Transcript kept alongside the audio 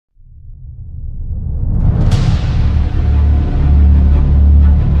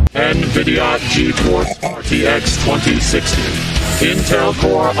NVIDIA GeForce RTX 2060. Intel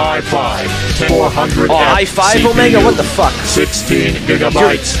Core i5 400F i5 CPU, Omega? What the fuck? 16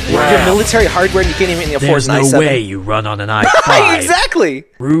 gigabytes RAM. Your military hardware, you can't even afford There's an i7. no way you run on an i5. Exactly!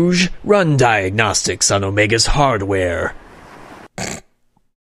 Rouge, run diagnostics on Omega's hardware.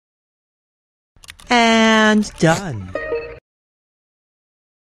 And done.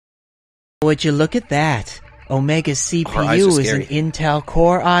 Would you look at that? Omega's CPU is an Intel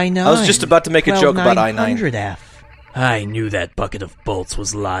Core i9. I was just about to make a joke about i9. 12900F. I knew that bucket of bolts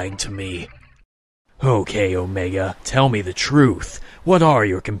was lying to me. Okay, Omega, tell me the truth. What are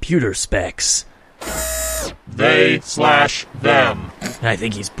your computer specs? They/them. I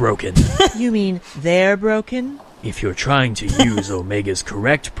think he's broken. You mean they're broken? If you're trying to use Omega's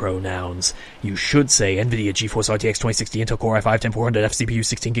correct pronouns, you should say NVIDIA GeForce RTX 2060 Intel Core i5 10400F CPU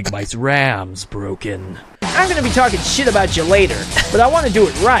 16 gigabytes RAM's broken. I'm gonna be talking shit about you later, but I want to do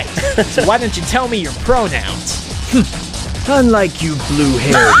it right. So why don't you tell me your pronouns? Unlike you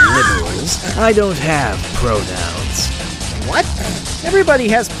blue-haired liberals, I don't have pronouns. What? Everybody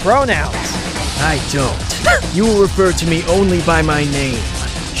has pronouns. I don't. You will refer to me only by my name,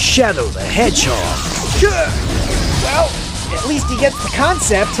 Shadow the Hedgehog. Sure. Well, at least he gets the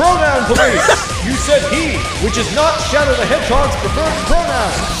concept. Pronoun police! You said he, which is not Shadow the Hedgehog's preferred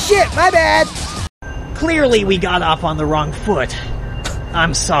pronoun. Shit, my bad. Clearly we got off on the wrong foot.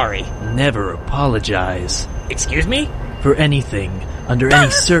 I'm sorry. Never apologize. Excuse me? For anything, under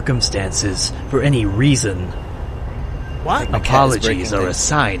any circumstances, for any reason. What? Apologies are a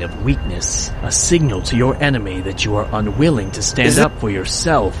sign of weakness, a signal to your enemy that you are unwilling to stand up for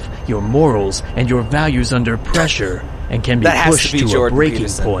yourself, your morals, and your values under pressure, and can be pushed to a breaking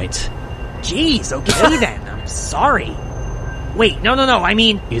point. Jeez, okay then, I'm sorry. Wait, no, I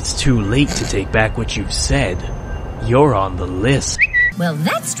mean... It's too late to take back what you've said. You're on the list. Well,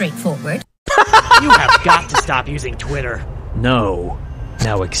 that's straightforward. You have got to stop using Twitter. No.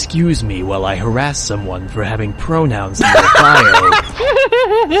 Now excuse me while I harass someone for having pronouns in their bio.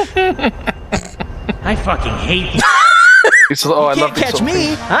 I fucking hate you. I Can't catch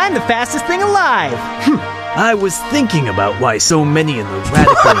me. I'm the fastest thing alive. I was thinking about why so many in the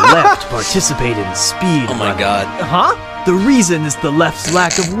radical left participate in speed Oh my running. god. Huh? The reason is the left's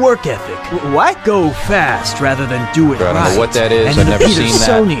lack of work ethic. What? Go fast rather than do it I don't right. know what that is. And I've in never the seen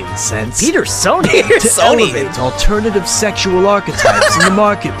that. Petersonian sense, Petersonian? to elevate alternative sexual archetypes in the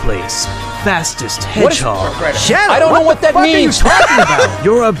marketplace. Fastest hedgehog. Shadow, I don't know what that What means. are you talking about?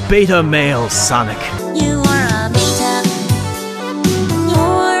 You're a beta male, Sonic. You are a beta.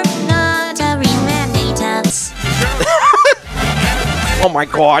 You're not a real man, beta. Oh my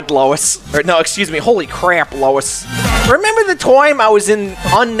god, Lois. Or, no, excuse me. Holy crap, Lois. Remember the time I was in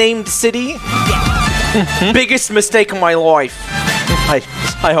unnamed city? Biggest mistake of my life. Hi,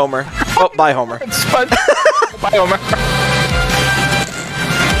 Homer. Oh, bye, Homer. It's fun. Bye, Homer.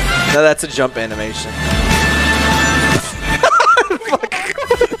 No, that's a jump animation.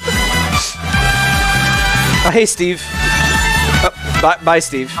 Oh, hey, Steve. Oh, bye,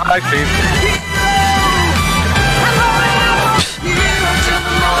 Steve. Hi, Steve.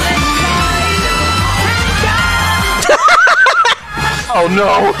 Oh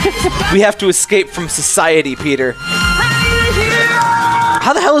no! We have to escape from society, Peter.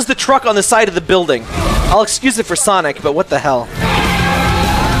 How the hell is the truck on the side of the building? I'll excuse it for Sonic, but what the hell?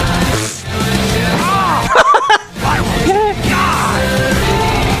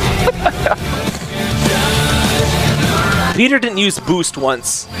 Peter didn't use boost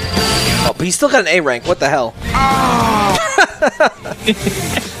once. Oh, but he still got an A rank. What the hell?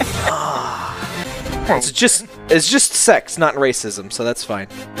 It's just sex, not racism, so that's fine.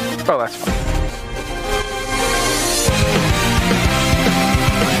 Oh, that's fine.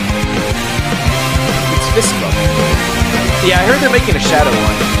 It's fist bump. Yeah, I heard they're making a Shadow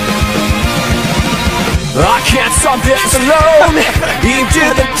one. I can't solve this alone. Into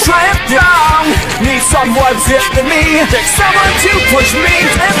the tramp down. Need someone different than me. Someone to push me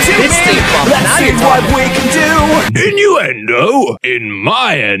into me. Let's see what we can do. Innuendo? In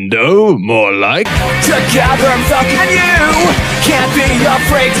my endo, more like. Together I'm fucking you. Can't be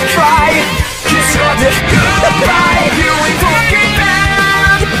afraid to try. Kiss your dick goodbye. You ain't fucking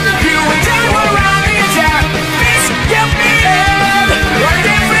bad. You ain't down around the attack. Bitch, get me in. What a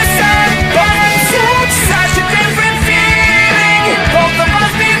different set. Such a different feeling. Both of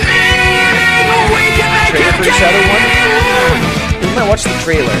us be leaving. We can make it For the Shadow one? You might watch the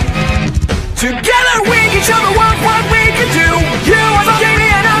trailer. together. We can show the world what we can do. You are fucking me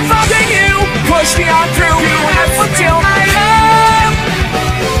and I'm fucking you. Push me on through. You have until I am.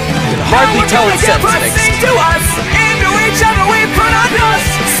 Hardly tell in sense mix. To us. Into each other we put on us.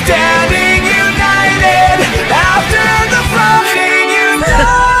 standing united after the floating union.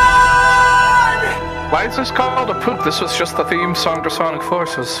 Why is this called a poop? This was just the theme song to Sonic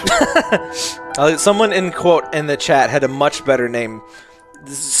Forces. Someone in quote in the chat had a much better name.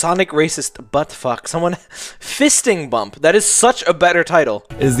 Sonic racist buttfuck. Someone fisting bump. That is such a better title.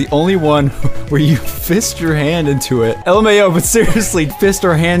 Is the only one where you fist your hand into it. LMAO, but seriously, fist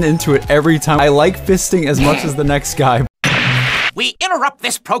our hand into it every time. I like fisting as much as the next guy. We interrupt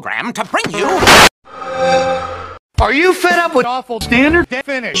this program to bring you... Are you fed up with awful standard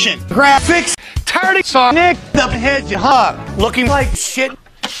definition graphics? Tired of Sonic the Hedgehog looking like shit?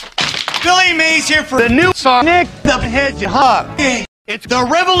 Billy Mays here for the new Sonic the Hedgehog. It's the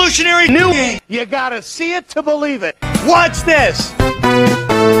revolutionary new game. You gotta see it to believe it. Watch this.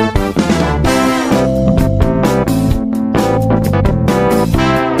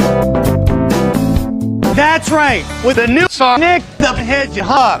 That's right. With the new Sonic the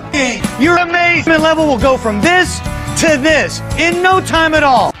Hedgehog, your amazement level will go from this to this in no time at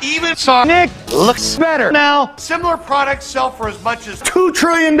all. Even Sonic looks better. Now, similar products sell for as much as $2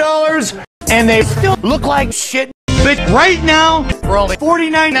 trillion, and they still look like shit. But right now, for only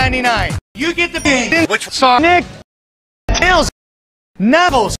 $49.99, you get the game which Sonic, Tails,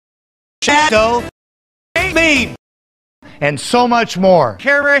 Knuckles, Shadow, Beam, and so much more.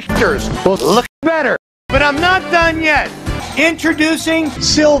 Characters will look better. But I'm not done yet. Introducing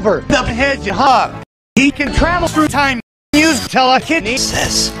Silver the Hedgehog. He can travel through time and use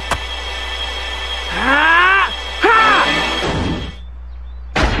telekinesis.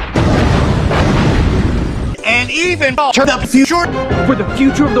 And even alter the future. For the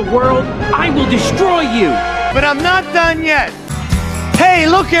future of the world, I will destroy you. But I'm not done yet. Hey,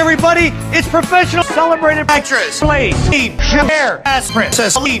 look everybody, it's professional celebrated actress Lady Cher as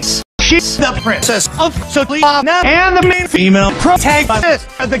Princess Elise. She's the princess of Soleil and the main female protagonist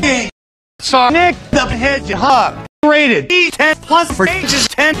of the game. Sonic the Hedgehog. Rated E10 plus for ages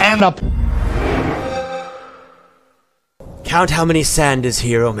 10 and up. Count how many sand is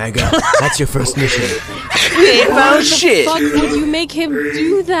here, Omega. That's your first mission. Why the fuck would you make him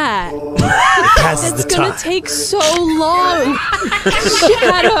do that? It's gonna take so long.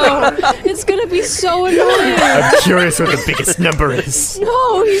 Shadow, it's gonna be so annoying. I'm curious what the biggest number is.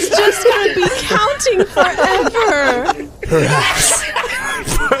 No, he's just gonna be counting forever. Perhaps.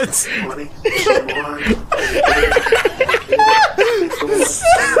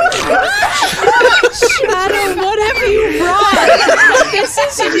 Shadow, what have you brought? This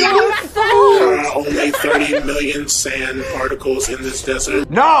is your fault. Only 30 million sand particles in this desert.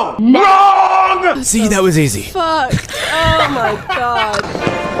 No! Wrong! See, that was easy. Fuck. Oh my god.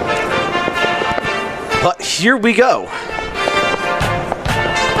 But here we go.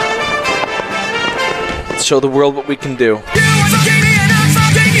 Let's show the world what we can do.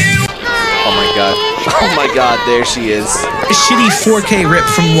 Oh my god. Oh my god, there she is. A shitty 4K rip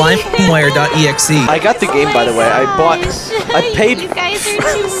from LimeWire.exe. I got the game, by the way. I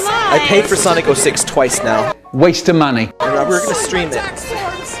paid for Sonic 06 twice now. Waste of money. And we're gonna stream it.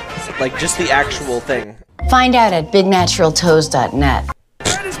 Like, just the actual thing. Find out at bignaturaltoes.net.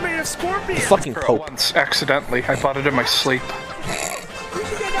 The fucking Pope. Once, accidentally. I bought it in my sleep.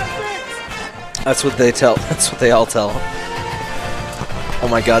 That's what they tell. That's what they all tell. Oh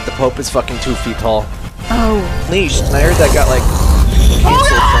my god, the Pope is fucking 2 feet tall. Oh. Leashed. And I heard that got, like,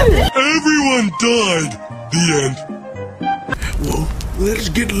 Everyone died. The end. Well, let's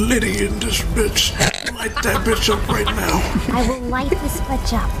get Liddy in this bitch. Light that bitch up right now. I will light this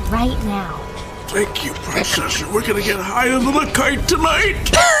bitch up right now. Thank you, Princess. We're gonna get higher than a kite tonight.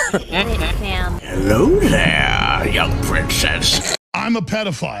 Hello there, young princess. I'm a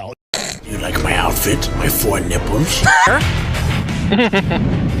pedophile. You like my outfit? My 4 nipples?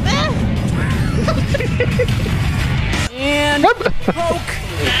 And poke.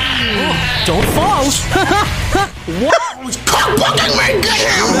 Don't fall.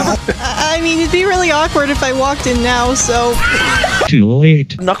 I mean, it'd be really awkward if I walked in now, so... Too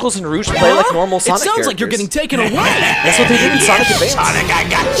late. Knuckles and Rouge play like normal Sonic It sounds like you're getting taken away. That's what they did in Sonic Advance. Sonic, I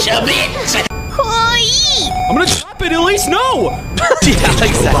got you, bitch. I'm gonna drop it, Elise, no! Yeah,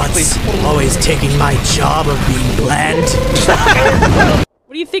 exactly. Always taking my job of being bland.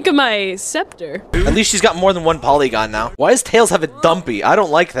 What do you think of my scepter? At least she's got more than 1 polygon now. Why does Tails have a dumpy? I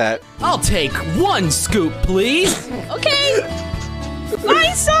don't like that. I'll take 1 scoop, please. Okay.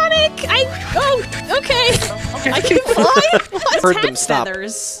 Bye, Sonic. Okay. I can fly. Let's Heard have them stop.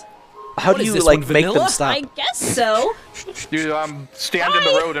 feathers. How do you like make them stop? I guess so. You stand in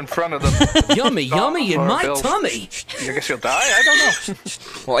the road in front of them. Yummy, yummy in my tummy. I guess you'll die. I don't know.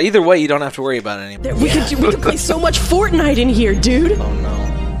 Well, either way, you don't have to worry about it anymore. We could play so much Fortnite in here, dude. Oh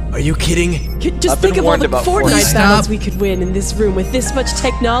no. Are you kidding? Just think of all the Fortnite battles we could win in this room with this much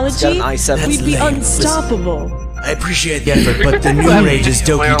technology. We'd be unstoppable. I appreciate the effort, but the new rage is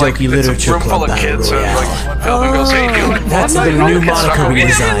Doki Doki Literature Club Battle Royale. That's the new moniker we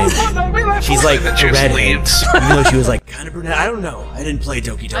designed. She's like a redhead, even though she was like kind of brunette. I don't know. I didn't play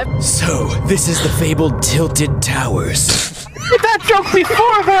Doki Doki. So, this is the fabled Tilted Towers. That joke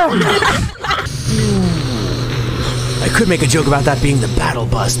before them! I could make a joke about that being the battle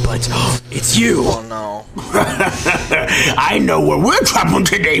bus, but it's you! Oh no. I know where we're traveling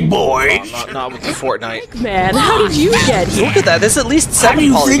today, boy! Oh, not with the Fortnite. Man, how did you get here? Look at that, there's at least 7 How do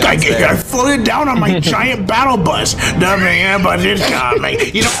you think I polygons get here? I there. floated down on my giant battle bus. Nothing but it's coming.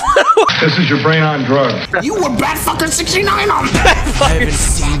 You know. This is your brain on drugs. You were bat fucking 69 on I haven't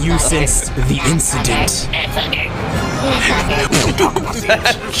seen you since the incident.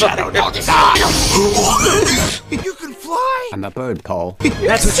 Shadow dog. You can fly. I'm a bird, Cole.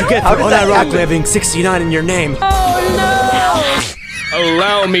 That's what you get for unironically having 69 in your name.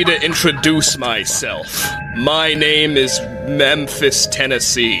 Allow me to introduce myself. My name is Memphis,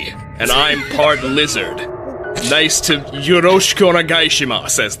 Tennessee, and I'm part lizard. Nice to Yoroshiku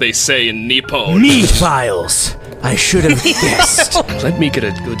onegaishimasu, as they say in Nippon. Meat files. I should have guessed. Let me get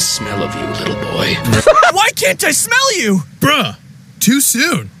a good smell of you, little boy. Why can't I smell you? Bruh, too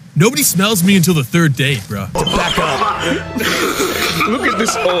soon. Nobody smells me until the 3rd date, bruh. Back up. Look at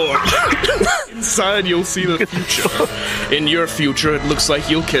this orb. Inside you'll see the future. In your future, it looks like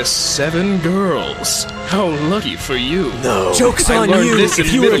you'll kiss 7 girls. How lucky for you. No. Joke's on you.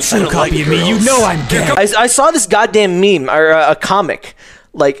 If you were a true copy of me, you know I'm gay. I saw this goddamn meme, or a comic.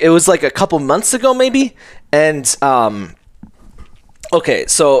 Like, it was like a couple months ago, maybe? And, okay,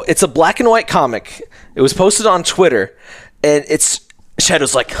 so it's a black and white comic. It was posted on Twitter, and it's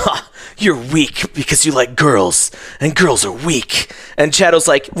Shadow's like, "Ha, you're weak because you like girls, and girls are weak." And Shadow's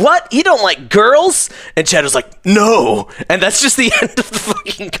like, "What? You don't like girls?" And Shadow's like, "No." And that's just the end of the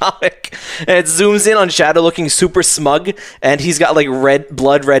fucking comic. And it zooms in on Shadow looking super smug, and he's got like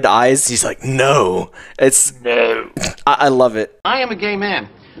blood red eyes. He's like, "No." It's no. I love it. I am a gay man.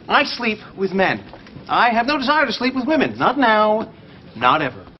 I sleep with men. I have no desire to sleep with women. Not now. Not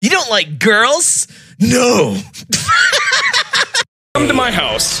ever. You don't like girls? No. Come to my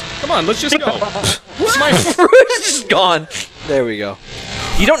house. Come on, let's just go. It's my Rouge is gone. There we go.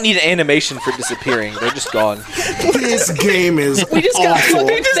 You don't need an animation for disappearing. They're just gone. This game is We just got awful.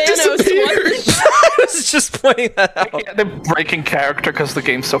 fucking Thanos. I was just pointing that out. Yeah, they're breaking character because the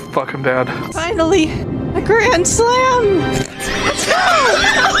game's so fucking bad. Finally, a grand slam! Let's go!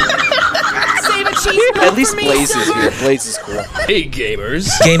 Save a cheese At least Blaze is here. Blaze is cool. Hey, gamers.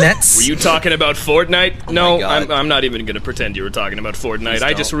 Gamettes. Were you talking about Fortnite? Oh No, I'm not even gonna pretend you were talking about Fortnite.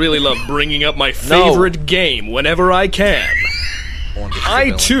 I just really love bringing up my favorite game whenever I can.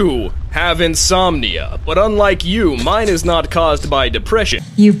 I, too, have insomnia, but unlike you, mine is not caused by depression.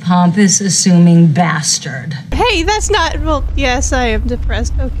 You pompous, assuming bastard. Hey, that's not. Well, yes, I am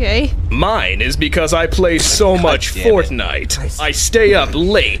depressed. Okay. Mine is because I play so much Fortnite. I stay up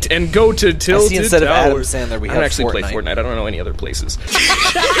late and go to Tilted instead of Adam Towers. Sandler, we I have don't actually play Fortnite. Fortnite. I don't know any other places.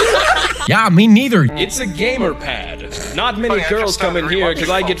 Yeah, me neither. It's a gamer pad. Not many girls come in here because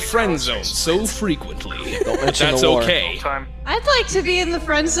I get friend zoned so frequently. That's okay. I'd like to be in the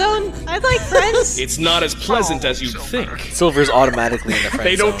friend zone. I'd like friends. It's not as pleasant as you'd think. Silver's automatically in the friend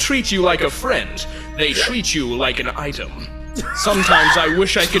They zone. don't treat you like a friend. They treat you like an item. Sometimes I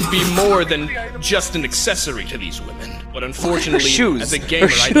wish I could be more than just an accessory to these women. But unfortunately, shoes. as a gamer,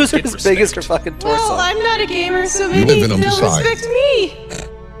 her I shoes don't are get as big as her respect. fucking torso. Well, I'm not a gamer, so You maybe live in they'll Upside. respect me.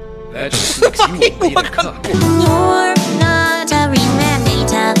 That just makes you a beta cuck. You're not a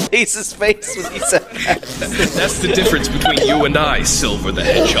reanimator. Ace's face when he said that. That's the difference between you and I, Silver the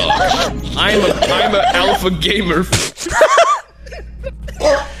Hedgehog. I'm a alpha gamer.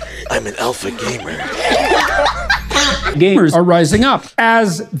 I'm an alpha gamer. Gamers are rising up,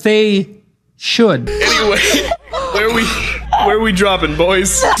 as they should. Anyway, where we dropping,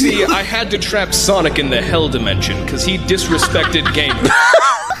 boys? See, I had to trap Sonic in the Hell Dimension because he disrespected gamers.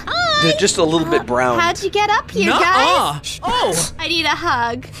 They're just a little bit brown. How'd you get up here, guys? Oh, I need a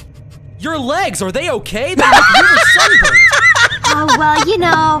hug. your legs, are they okay? They look really sunburned. Oh, well, you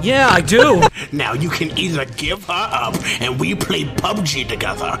know. Yeah, I do. Now you can either give her up and we play PUBG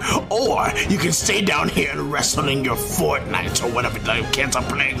together, or you can stay down here and wrestle in your Fortnite or whatever the kids are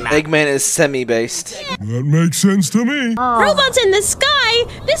playing now. Eggman is semi-based. That makes sense to me. Robots in the sky?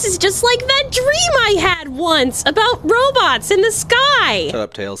 This is just like that dream I had once about robots in the sky. Shut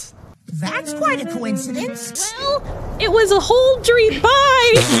up, Tails. That's quite a coincidence. Well, it was a whole dream.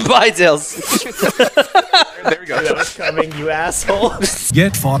 Bye. Bye, Tails. There we go. That was coming, you asshole.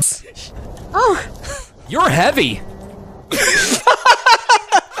 Get fought. Oh. You're heavy.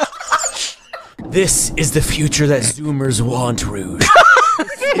 This is the future that Zoomers want, Rouge.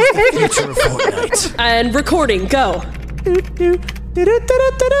 It's the future of Fortnite. And recording, go.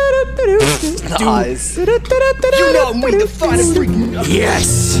 Nice. You know me, the finest freaking.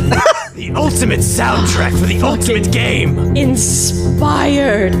 Yes! The ultimate soundtrack for the ultimate game!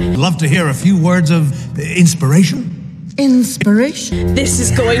 Inspired. Love to hear a few words of inspiration. Inspiration. This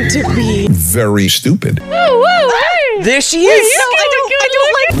is going to be Very stupid. There she is. I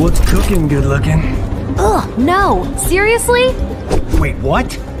don't like. What's cooking good looking? Ugh, no. Seriously? Wait,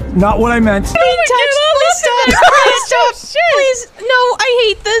 what? Not what I meant. Please stop. Please, no, I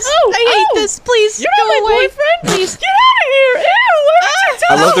hate this. I hate this. Please, You're go not my away. boyfriend? Please. Get out of here! Ew! Why would you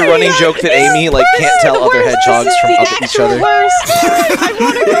tell I love the running joke that Amy like can't tell other hedgehogs from each other. I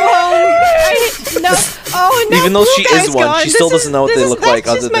want to go home. No. Oh no. Even though she Blue is guy's one, gone. she still This doesn't know what they is- look that's like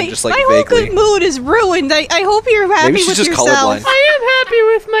other than just like my whole vaguely. good mood is ruined. I hope you're happy Maybe she's with just yourself. colorblind. I am happy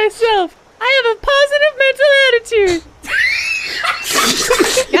with myself. I have a positive mental attitude.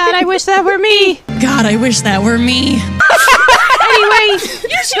 God, I wish that were me. God, I wish that were me. Anyway,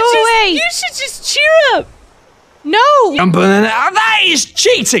 go away. You should just cheer up. No. That is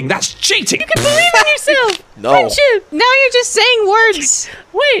cheating. That's cheating. You can believe in yourself. No. Friendship. Now you're just saying words.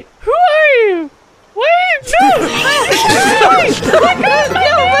 Wait, who are you? Wait, no!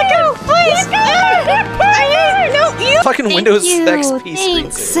 Let go, please. No, you. Fucking Thank Windows you. XP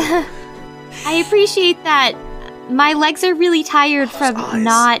Thanks. screen. I appreciate that. My legs are really tired from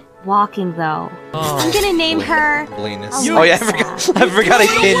not walking, though. I'm gonna name her. Blenus. Alexa. Oh yeah, I forgot I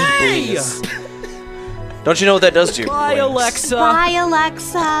pinned Blenus. Don't you know what that does to you? Bye, Alexa. Bye,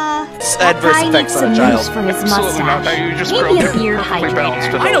 Alexa. It's adverse That guy effects needs on a some child. moves for his Absolutely not. mustache. Now you just Maybe grilled a it. beard Perfectly balanced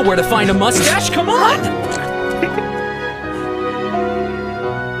hydrator. it I know all. where to find a mustache. Come on.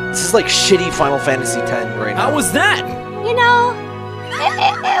 This is like shitty Final Fantasy X right now. How was that? You know,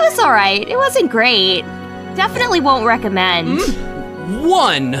 it was alright. It wasn't great. Definitely won't recommend.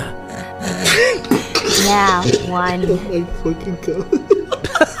 One. Yeah, one. my fucking god.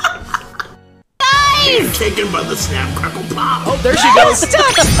 Taken by the snap crackle pop. Oh, there she goes.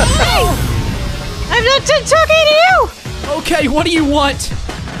 Stop. I'm not done talking to you. Okay, what do you want?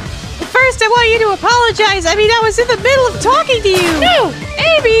 First, I want you to apologize. I mean, I was in the middle of talking to you. No,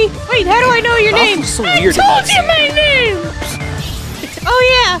 Amy. Wait, how do I know your name? So I weird told you my name. Oh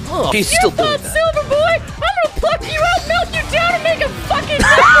yeah. He's still doing Thought that. Silver Boy, I'm gonna pluck you out, melt you down, and make a fucking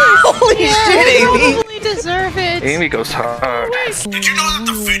necklace. Holy shit, You Amy! probably deserve it. Amy goes hard. Did you know that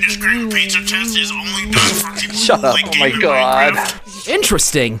the fitness grade pizza test is only done for people Shut who up. like Oh my gaming god. Minecraft?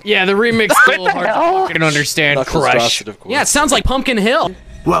 Interesting. Yeah, the remix is a little hard to fucking understand. Knuckles Crush. Frosted, of course. Yeah, it sounds like Pumpkin Hill.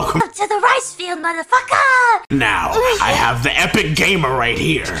 Welcome. To the rice field, motherfucker! Now, I have the epic gamer right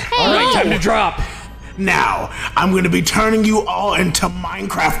here. All right, time to drop. Now, I'm going to be turning you all into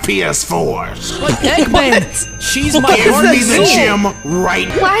Minecraft PS4s. Eggman. She's my Give heart me and the soul. gym right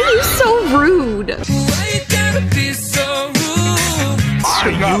now. Why are you so rude? Are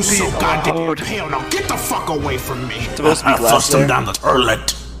you so goddamn pale? Now get the fuck away from me. supposed to be glass Flush them there. down the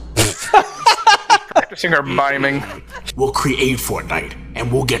toilet. Practicing her miming. We'll create Fortnite,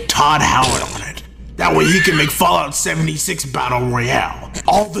 and we'll get Todd Howard on it. That way he can make Fallout 76 Battle Royale.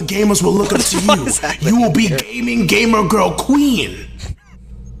 All the gamers will look up to you. You will be gaming gamer girl queen.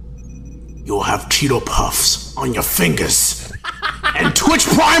 You'll have Cheeto Puffs on your fingers. And Twitch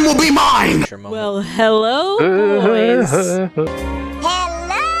Prime will be mine! Well, hello, boys.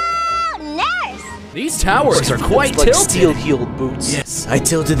 These towers are quite Like tilted. steel-heeled boots. Yes, I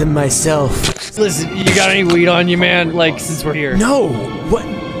tilted them myself. Listen, you got any weed on you, man? Like, since we're here. No! What?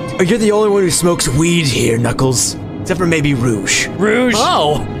 You're the only one who smokes weed here, Knuckles. Except for maybe Rouge. Rouge.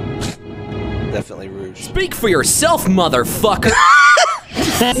 Oh, Definitely Rouge. speak for yourself, motherfucker.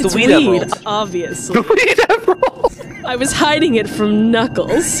 It's weed weed, emerald. obviously. The weed emerald. I was hiding it from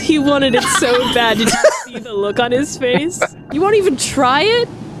Knuckles. He wanted it so bad. Did you see the look on his face? You won't even try it?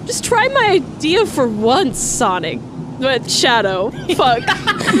 Just try my idea for once, Sonic. But Shadow, fuck.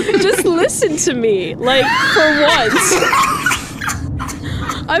 Just listen to me. Like, for once.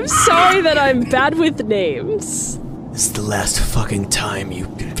 I'm sorry that I'm bad with names. This is the last fucking time you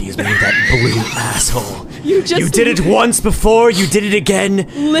confuse me with that blue asshole. You just did it once before, you did it again. You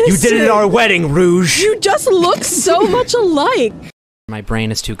did it Listen. at our wedding, Rouge. You just look so much alike. My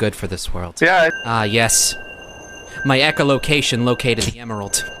brain is too good for this world. Yeah. Ah, yes. My echolocation located the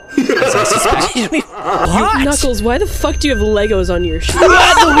emerald. Knuckles, why the fuck do you have Legos on your shoes? You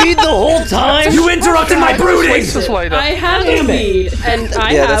had the lead the whole time? You interrupted my brooding! I have a lead, and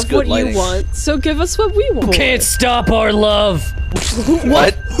I have what you want, so give us what we want. Can't stop our love.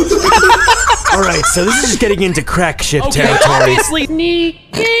 What? Alright, so this is just getting into crack ship territory. Obviously.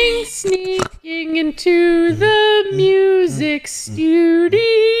 Sneaking into the music studio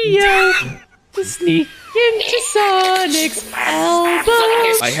to sneak into Sonic's album.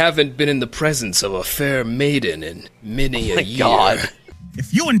 I haven't been in the presence of a fair maiden in many a year.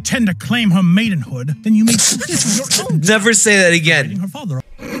 If you intend to claim her maidenhood, then you may submit your own. Never say that again. Her father.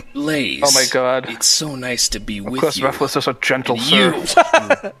 Blaze. Oh my god. It's so nice to be with Chris you. Refless is a gentle You,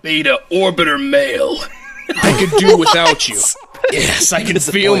 sir. beta orbiter male. I could do without you. Yes, I can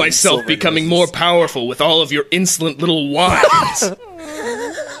feel myself becoming more powerful with all of your insolent little whines.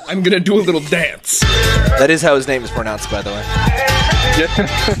 I'm gonna do a little dance. That is how his name is pronounced, by the way.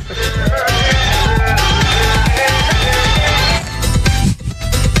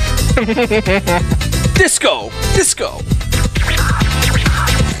 Disco! Disco!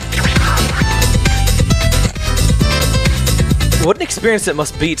 What an experience it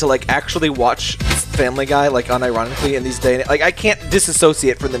must be to, like, actually watch Family Guy, like, unironically in these days. Like, I can't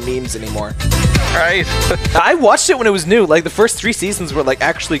disassociate from the memes anymore. Right. I watched it when it was new. Like, the first 3 seasons were, like,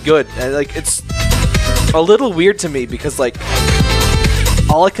 actually good. And, like, it's a little weird to me because, like,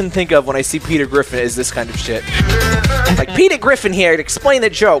 all I can think of when I see Peter Griffin is this kind of shit. Like, Peter Griffin here to explain the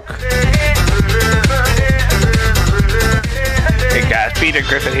joke. Hey guys, Peter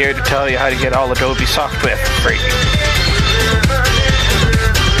Griffin here to tell you how to get all Adobe software for free.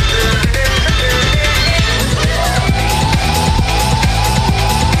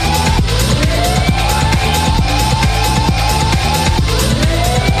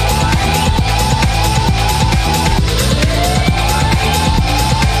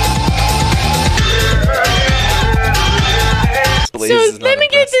 So let me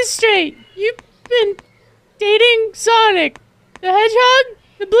get this straight. You've been dating Sonic, the Hedgehog,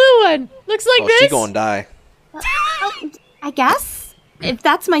 the blue one. Looks like this. She gonna die. I guess. If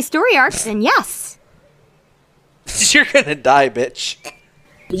that's my story arc, then yes. You're gonna die, bitch.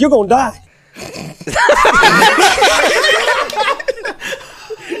 You're gonna die.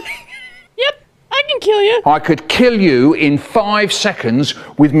 Yep, I can kill you. I could kill you in 5 seconds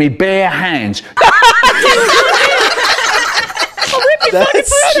with me bare hands.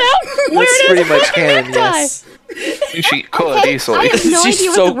 That's pretty much canon, yes. She could easily. I have no idea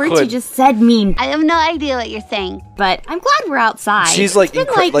what the words you just said mean. I have no idea what you're saying. But I'm glad we're outside. She's like,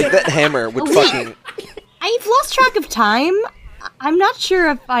 It's been like that hammer would a fucking... week. I've lost track of time. I'm not sure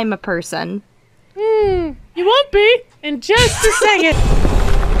if I'm a person. You won't be in just a second.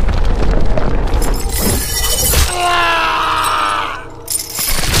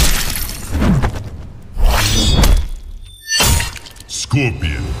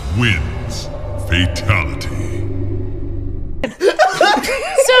 Scorpion wins. Fatality.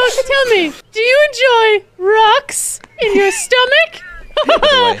 So tell me, do you enjoy rocks in your stomach?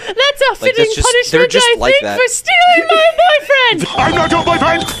 That's a fitting punishment, I think, for stealing my boyfriend. I'm not your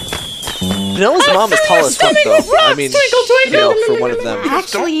boyfriend. Vanilla's mom is tall as fuck, though. I mean, you know, for one of them.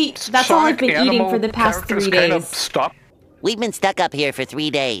 Actually, that's all I've been eating for the past 3 days. Stop. We've been stuck up here for 3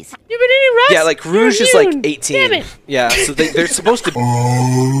 days. You've been eating rocks? Yeah, like Rouge is like 18. Damn it. Yeah, so they're supposed to be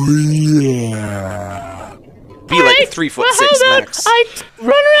like 3'6" Well, how about max. I run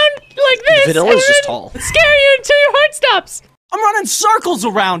around like this? Vanilla's just and tall. Scare you until your heart stops. I'm running circles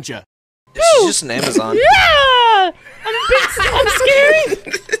around you. She's just an Amazon. Yeah! I'm scary.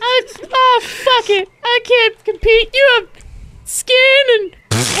 Oh, fuck it. I can't compete. You have skin and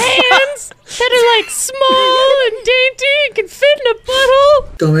hands that are like small and dainty and can fit in a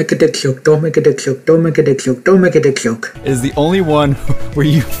butthole. Don't make a dick joke, don't make a dick joke, don't make a dick joke, don't make a dick joke. Is the only one where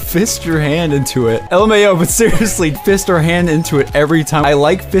you fist your hand into it. LMAO, but seriously, fist our hand into it every time. I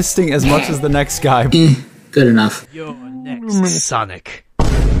like fisting as much as the next guy. Good enough. You're next, Sonic.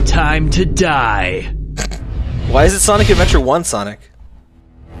 Time to die. Why is it Sonic Adventure 1 Sonic?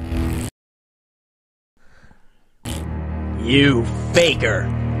 You faker.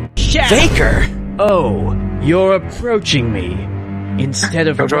 Faker? Oh, you're approaching me. Instead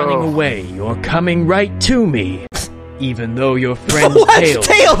of running away, you're coming right to me. Even though your friend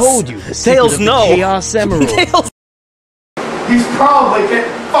Tails told you the secret of the Chaos Emerald. He's probably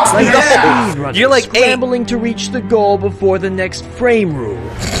getting fucked in the ass. You're like scrambling to reach the goal before the next frame rule.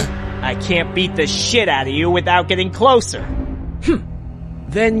 I can't beat the shit out of you without getting closer.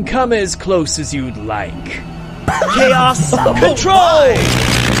 Then come as close as you'd like. Chaos control!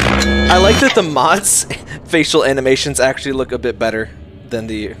 I like that the mods facial animations actually look a bit better than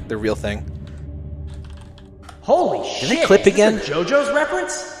the real thing. Holy shit! Did they clip again? JoJo's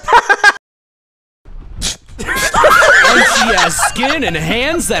reference? And she has skin and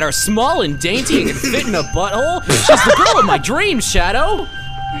hands that are small and dainty and can fit in a butthole. She's the girl of my dreams, Shadow.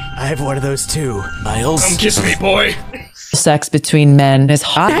 I have one of those too, Miles. Come kiss me, boy. Sex between men is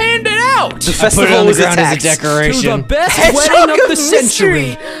hot. Hand it out! The festival on the was ground as a attacked. decoration. To the best wedding of the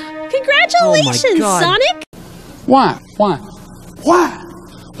century. Congratulations, Oh my God. Sonic! Why?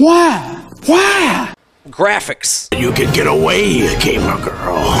 Graphics. You can get away, gamer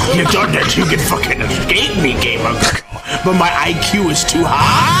girl. You thought that you could fucking escape me, gamer girl. But my IQ is too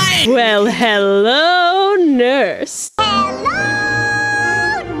high. Well, hello, nurse.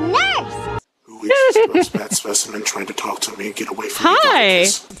 Who is this most bad specimen trying to talk to me and get away from me? Hi.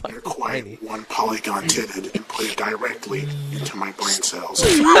 You're quite one polygon titted and put it directly into my brain cells.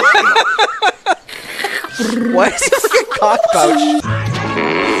 What is this cock pouch?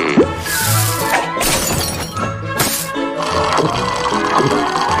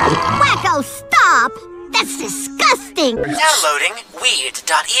 Wacko, stop! That's disgusting! Downloading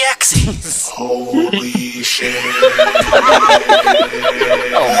weed.exe. Holy shit.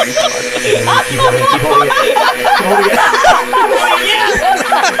 Oh my God. Keep holding it.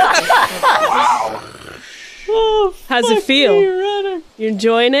 Wow. How's it feel? You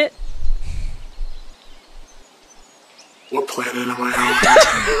enjoying it? What planet am I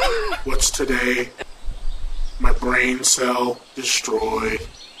on? What's today? My brain cell destroyed.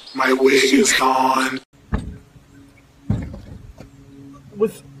 My wig is gone.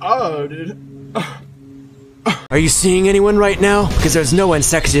 Without it. Are you seeing anyone right now? Because there's no one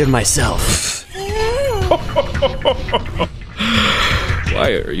sexy of myself.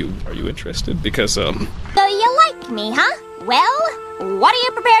 Why are you interested? Because So you like me, huh? Well, what are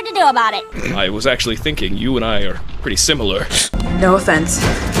you prepared to do about it? I was actually thinking you and I are pretty similar. No offense.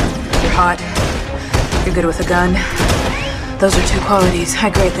 You're hot. You're good with a gun. Those are two qualities I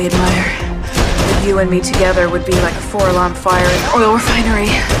greatly admire. But you and me together would be like a 4-alarm fire in an oil refinery.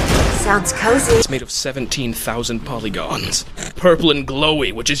 Sounds cozy. It's made of 17,000 polygons. Purple and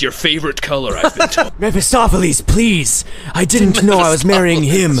glowy, which is your favorite color, I've been told. Mephistopheles, please! I didn't know I was marrying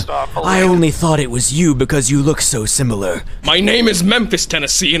him. I only thought it was you because you look so similar. My name is Memphis,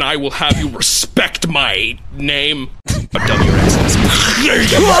 Tennessee, and I will have you respect my name.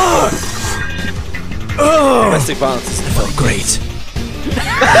 WRX. Domestic violence is felt great.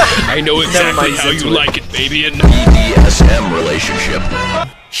 I know exactly how you like it, baby, and BDSM relationship.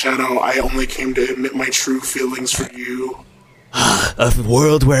 Shadow, I only came to admit my true feelings for you. A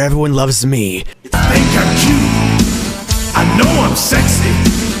world where everyone loves me. Think I'm cute. I know I'm sexy.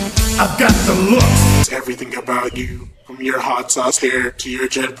 I've got the looks. Everything about you, from your hot sauce hair to your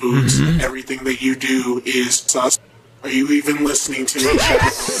jet boots, everything that you do is sus. Are you even listening to me?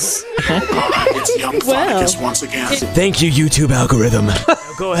 It's young Phonikus once again. Thank you, YouTube algorithm. Now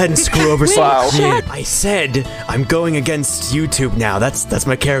go ahead and screw over some. I said I'm going against YouTube now. That's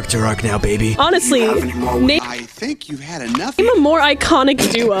my character arc now, baby. Honestly, I think you've had enough. name a more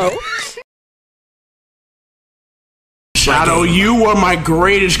iconic duo. Shadow, you were my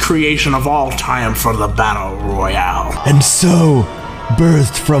greatest creation of all time for the Battle Royale. And so,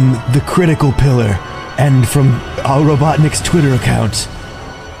 birthed from the critical pillar and from Robotnik's Twitter account,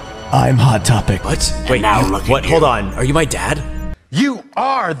 I'm Hot Topic. What? Wait, what? Hold on. Are you my dad? You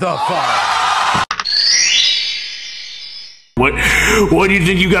are the father. What do you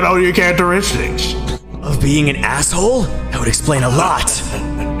think you got all your characteristics? Of being an asshole? That would explain a lot.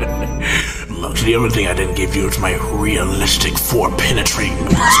 Look, the only thing I didn't give you is my realistic penetrating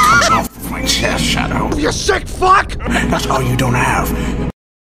noise coming off of my chest, Shadow. You sick fuck! That's all you don't have.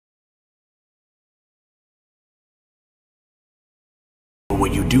 But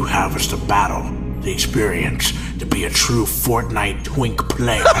what you do have is the battle, the experience, to be a true Fortnite twink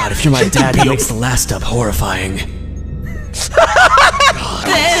player. God, if you're my dad, that makes the last step horrifying.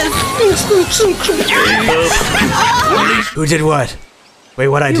 Who did what? Wait,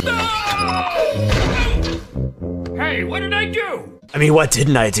 what I do? Hey, what did I do? I mean, what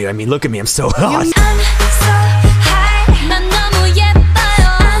didn't I do? I mean, look at me, I'm so hot.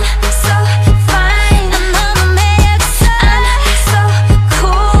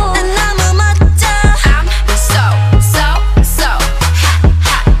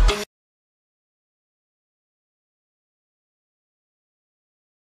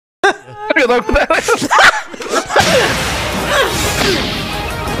 Good luck with that.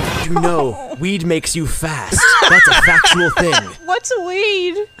 You know, weed makes you fast. That's a factual thing. What's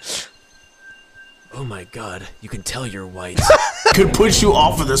weed? Oh my god, you can tell you're white. Could push you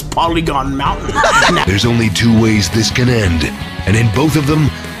off of this polygon mountain. There's only two ways this can end, and in both of them,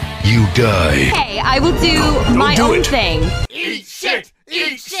 you die. Hey, I will do my own thing. Eat shit!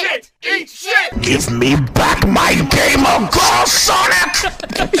 Eat shit! Eat shit! Give me back my gamer girl,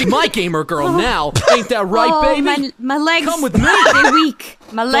 Sonic! My gamer girl now. Ain't that right, baby? My legs. Come with me. They're weak.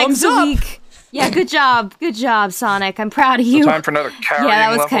 My legs Thumbs are up. weak. Yeah, good job, Sonic. I'm proud of you. Time for another carrying Yeah, that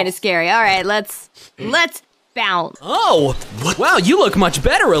was level. kind of scary. All right, let's bounce. Oh, wow, you look much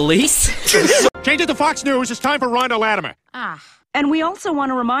better, Elise. Change it to Fox News. It's time for Rhonda Latimer. And we also want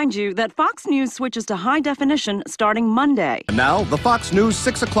to remind you that Fox News switches to high definition starting Monday. And now, the Fox News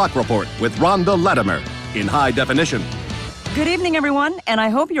 6 o'clock report with Rhonda Latimer in high definition. Good evening, everyone, and I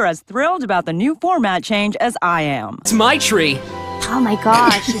hope you're as thrilled about the new format change as I am. It's my tree. Oh my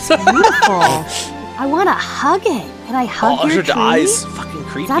gosh, it's beautiful. I want to hug it. Can I hug your tree? eyes. Fucking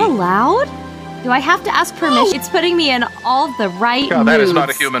creepy. Is that allowed? Do I have to ask permission? It's putting me in all the right God, that is moods not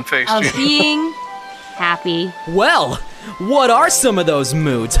a human face, of Gene. being happy. Well, what are some of those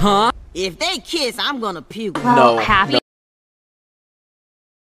moods, huh? If they kiss, I'm gonna puke. Well, happy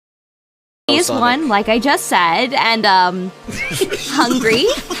is Sonic. one, like I just said, and hungry.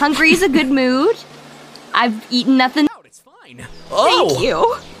 Hungry is a good mood. I've eaten nothing. Oh. Thank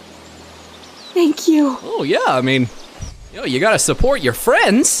you. Thank you. Oh, yeah, I mean, you gotta support your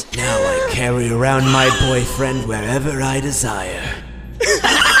friends. Now I carry around my boyfriend wherever I desire.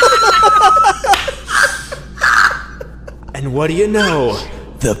 And what do you know?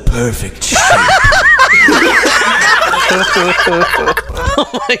 The perfect shape. Oh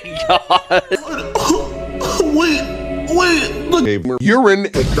my god. Wait, look. Urine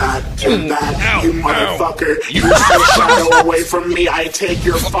and that, you motherfucker. You take Shadow away from me, I take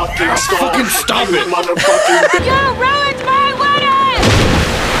your fucking skull. Fucking stop you it. Motherfucking You ruined my wedding!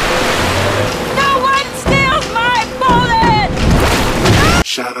 No one steals my bullet!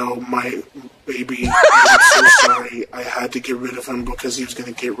 Shadow, my baby, I'm so sorry. I had to get rid of him because he was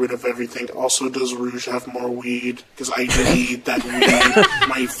gonna get rid of everything. Also, does Rouge have more weed? Because I need that weed.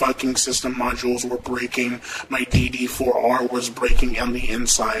 My fucking system modules were breaking. My DD4R was breaking on the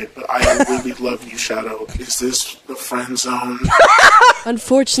inside. But I really love you, Shadow. Is this the friend zone?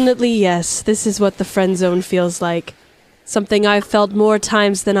 Unfortunately, yes. This is what the friend zone feels like. Something I've felt more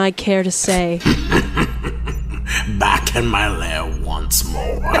times than I care to say. Back in my lair once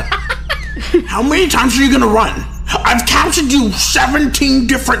more. How many times are you gonna run? I've captured you 17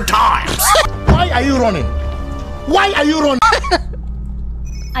 different times. Why are you running? Why are you running?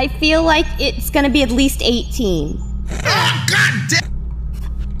 I feel like it's gonna be at least 18. Oh, God damn.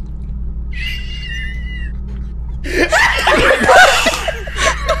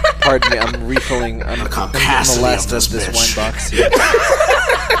 Pardon me, I'm refilling. I'm the last of this wine box here.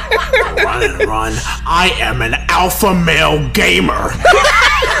 Run and run. I am an alpha male gamer.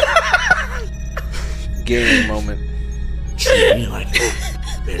 Gaming moment. Treat me like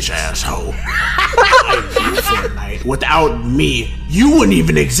bitch asshole. I made Fortnite. Without me, you wouldn't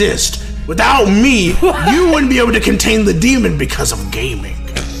even exist. Without me, you wouldn't be able to contain the demon because of gaming.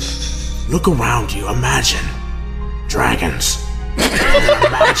 Look around you. Imagine dragons.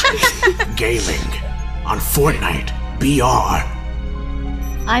 Imagine gaming on Fortnite BR.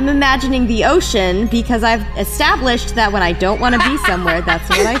 I'm imagining the ocean because I've established that when I don't want to be somewhere, that's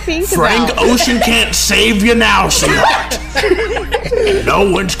what I think Frank about. Ocean can't save you now, sweetheart. No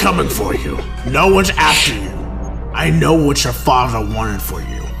one's coming for you. No one's after you. I know what your father wanted for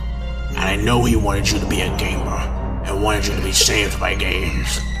you. And I know he wanted you to be a gamer. And wanted you to be saved by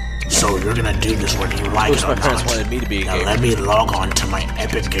games. So you're gonna do this whether you like it or not. Parents wanted me to be a now gamer. let me log on to my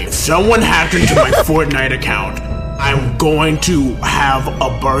Epic game. If someone hacked into my Fortnite account, I'm going to have a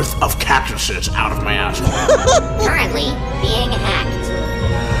birth of cactuses out of my asshole. Currently being hacked.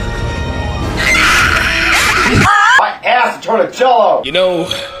 My ass turned to jello. You know,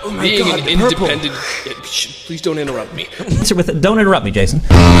 being God, an the purple. independent... Please don't interrupt me. Don't interrupt me, Jason.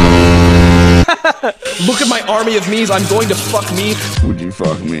 Look at my army of me's. I'm going to fuck me. Would you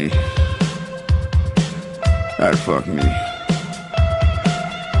fuck me? I'd fuck me.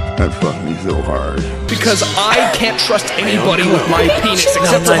 I'd fuck me so hard. Because I can't trust anybody with my penis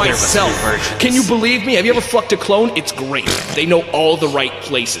except for myself. Can you believe me? Have you ever fucked a clone? It's great. They know all the right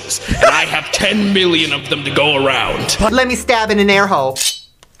places. And I have 10 million of them to go around. Let me stab in an air hole.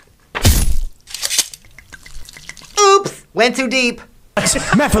 Oops! Went too deep.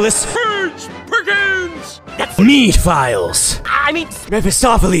 Mephiles. Perkins! Meat files. I mean...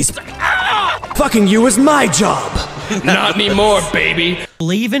 Mephistopheles. Fucking you is my job. Not anymore, baby.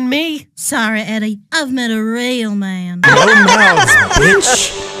 Believe in me? Sorry, Eddie. I've met a real man. No mouths,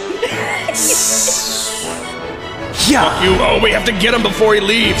 bitch. Fuck you. Oh, we have to get him before he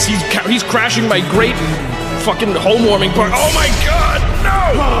leaves. He's crashing my great fucking home warming part. Oh my god,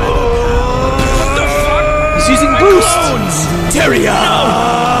 no! What the fuck? He's using boost. Terria! No!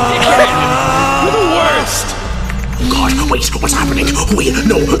 You're the worst. God, wait, what's happening? Wait,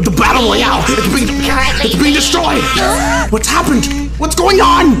 no, the battle royale, it's being destroyed. What's happened? What's going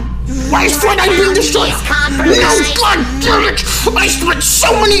on? Why is Fortnite being destroyed? No, god damn it! I spent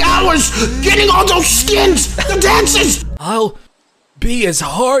so many hours getting all those skins, the dances. I'll be as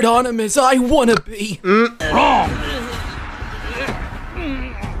hard on him as I wanna be. Wrong.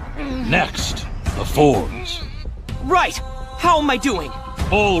 Next, the Fords. Right. How am I doing?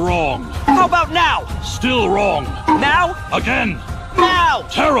 All wrong. How about now? Still wrong. Now? Again. Now!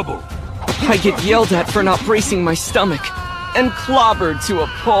 Terrible. I get yelled at for not bracing my stomach and clobbered to a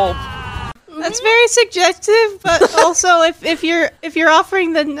pulp. That's very suggestive, but also if you're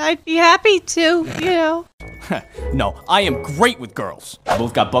offering, then I'd be happy to, you know. No, I am great with girls. We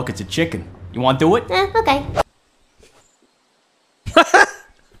both got buckets of chicken. You want to do it? Okay.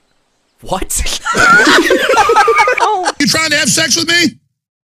 What? Oh. You trying to have sex with me?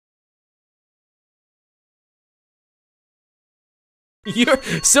 You're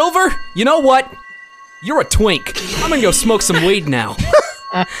Silver? You know what? You're a twink. I'm gonna go smoke some weed now.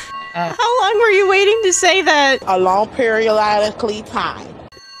 How long were you waiting to say that? A long periodically time.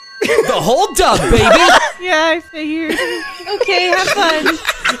 The whole dub, baby! Yeah, I figured. Okay, have fun.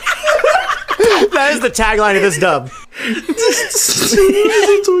 That is the tagline of this dub.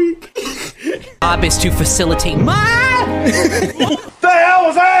 Job is to facilitate my. What the hell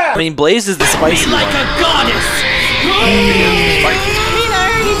was that? I mean, Blaze is the spicy like one. a goddess. I mean, I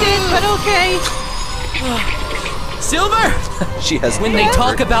already did, but okay. Silver. She has. When they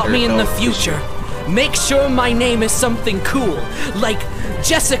talk about me in the future, make sure my name is something cool, like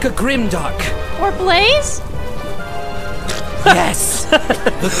Jessica Grimdark. Or Blaze? Yes!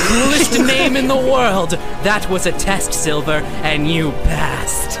 The coolest name in the world! That was a test, Silver, and you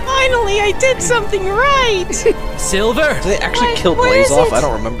passed. Finally, I did something right! Silver! Did they actually kill what Blaze is off? it? I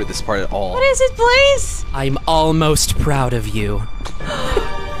don't remember this part at all. What is it, Blaze? I'm almost proud of you.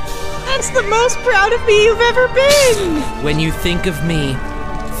 That's the most proud of me you've ever been! When you think of me,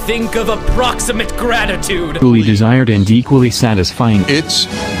 think of approximate gratitude. Equally desired and equally satisfying. It's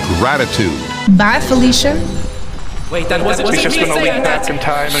gratitude. Bye, Felicia. Wait, that wasn't He's just gonna leap back in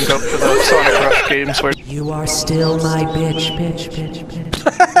time and go to the Sonic Rush games where you are still my bitch.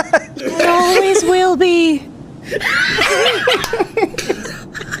 It always will be.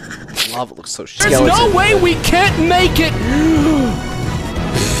 Lava looks so There's no way we can't make it!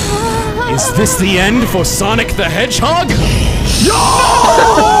 Is this the end for Sonic the Hedgehog?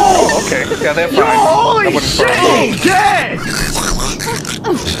 No! Okay, yeah, they're fine. Holy shit! Dead!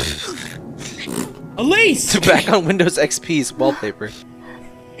 Elise! Back on Windows XP's wallpaper.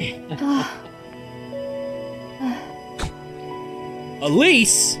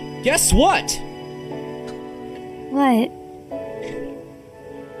 Elise, guess what? What?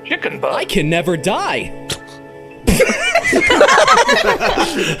 Chicken butt. I can never die.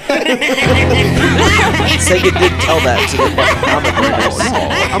 Sega did tell that to the comic writers.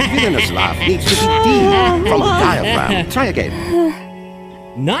 A villainous laugh needs to be deep from a diaphragm. Try again.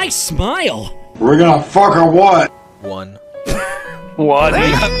 Nice smile. We're gonna fuck or what? One. What?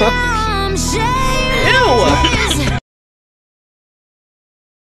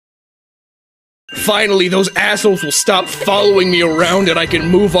 Finally, those assholes will stop following me around and I can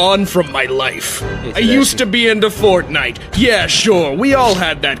move on from my life. I used to be into Fortnite. Yeah, sure, we all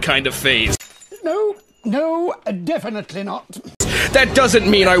had that kind of phase. No, definitely not. That doesn't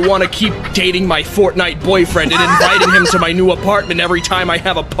mean I want to keep dating my Fortnite boyfriend and inviting him to my new apartment every time I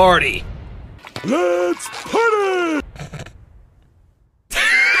have a party. Let's party!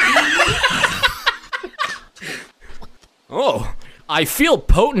 Oh, I feel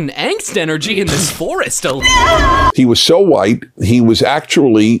potent angst energy in this forest. He was so white, he was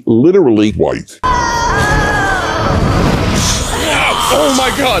actually literally white. Oh my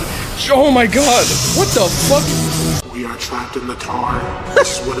god! Oh my god! What the fuck? We are trapped in the tower.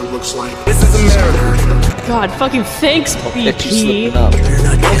 This is what it looks like. This is America. God, fucking thanks, BP. Oh,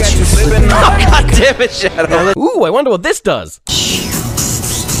 god damn it, Shadow. Ooh, I wonder what this does.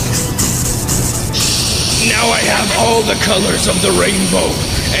 Now I have all the colors of the rainbow,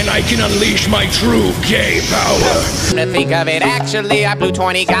 and I can unleash my true gay power. To think of it, actually, I blew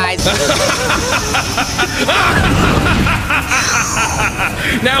 20 guys.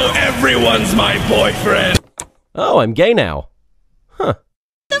 Now everyone's my boyfriend. Oh, I'm gay now. Huh.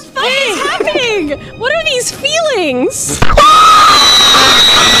 What the fuck is happening? What are these feelings?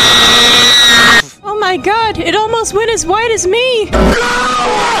 Oh my god, it almost went as white as me! Yo,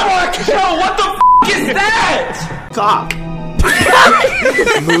 what the f is that? Cock.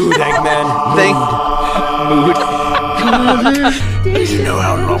 Mood, Eggman. Mood. You know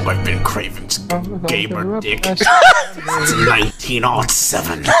how long I've been craving gamer dick? Since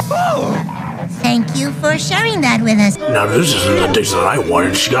 1907. Thank you for sharing that with us. Now this isn't the dick that I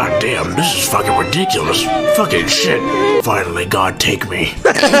wanted. Goddamn, this is fucking ridiculous. Fucking shit. Finally, God, take me.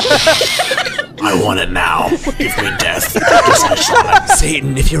 I want it now. Give me death.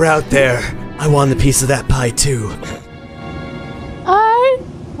 Satan, if you're out there, I want a piece of that pie too. I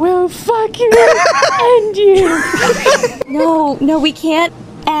will fuck you and you. No, we can't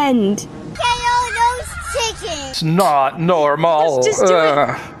end. It's not normal. Let's just do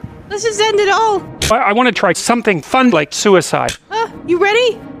it. Let's just end it all. I want to try something fun like suicide. You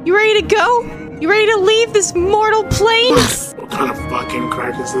ready? You ready to go? You ready to leave this mortal plane? What kind of fucking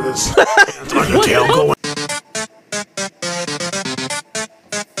crack is this? Undertale going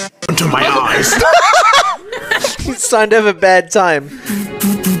into my eyes. It's time to have a bad time.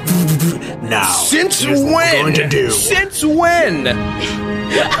 Now, Since here's what we're going to do. Since when?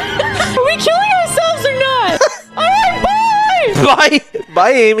 Are we killing ourselves or not? Alright, bye!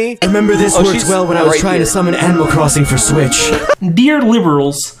 Bye, Amy. I remember this worked well when I was trying to summon Animal Crossing for Switch. Dear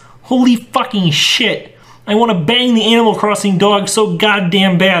liberals, holy fucking shit. I want to bang the Animal Crossing dog so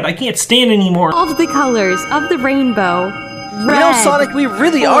goddamn bad. I can't stand anymore. All of the colors of the rainbow. You know, Sonic, we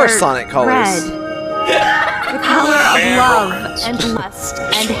really are Sonic colors. The color of love and lust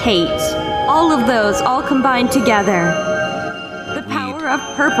and hate. All of those all combined together. The power of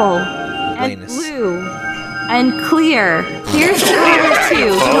purple and blue and clear. Here's color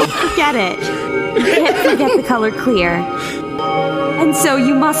too. Don't forget it. You can't forget the color clear. And so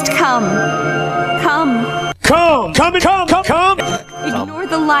you must come. Come. Come. Ignore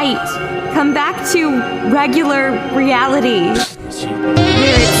the light. Come back to regular reality.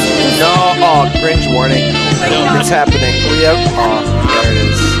 No, oh, cringe warning. It's happening. We have, oh, there it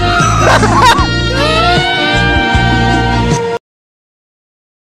is.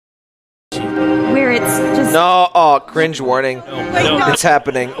 Where it's just... No, oh, cringe warning. It's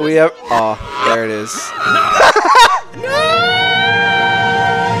happening. We have, oh, there it is.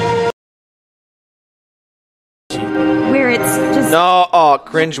 Where it's just... No, oh,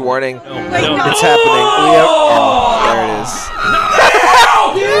 cringe warning. It's happening. We have, oh, there it is.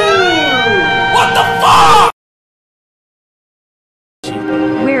 What the fuck?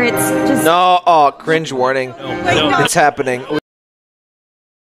 Where it's just... No, oh, cringe warning. It's happening.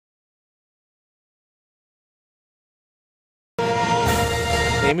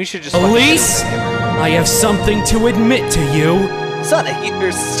 Maybe you should just... Elise, I have something to admit to you. Sonic,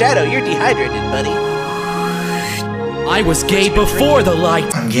 or Shadow, you're dehydrated, buddy. I was gay before the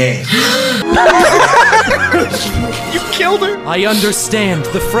light. I'm gay. You killed her. I understand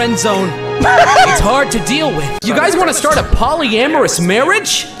the friend zone. It's hard to deal with. You guys want to start a polyamorous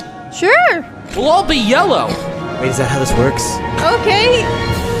marriage? Sure. We'll all be yellow. Wait, is that how this works? Okay.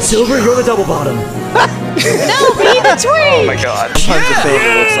 Silver, you're the double bottom. No, be the twig. Oh my god. Sometimes the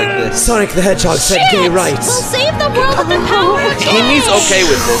family looks like this. Sonic the Hedgehog said gay rights. We'll save the world with the power of Amy's okay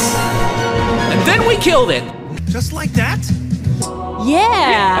with this. And then we killed it. Just like that?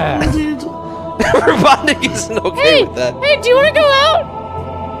 Yeah. Robotnik isn't okay with that. Hey, do you want to go out?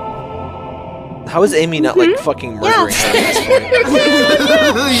 How is Amy not like fucking murdering her at this point?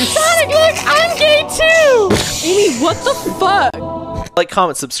 Sonic, look, I'm gay too. Amy, what the fuck? Like,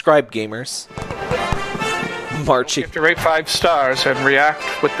 comment, subscribe, gamers. Marching. You have to rate 5 stars and react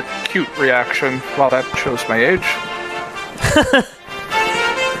with the cute reaction. Well, that shows my age.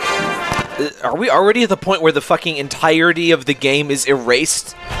 Are we already at the point where the fucking entirety of the game is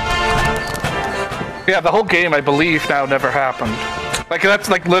erased? Yeah, the whole game, I believe, now never happened. Like, that's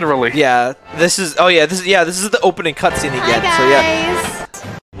like literally. Yeah, this is, oh yeah, this is the opening cutscene again, so yeah.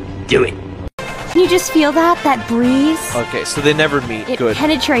 Do it. Can you just feel that breeze? Okay, so they never meet, It good.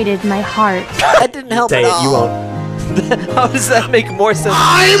 penetrated my heart. That didn't help at all. You won't. How does that make more sense?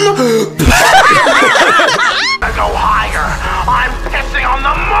 I go higher. I'm pissing on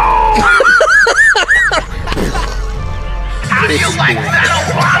the moon. How do you like that,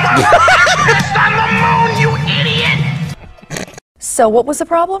 Obama? Pissed on the moon, you idiot. So what was the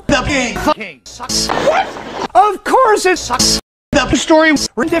problem? The game fucking sucks. What? Of course it sucks. The story was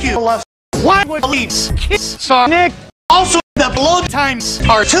ridiculous. Why would Elise kiss Sonic? Also, the load times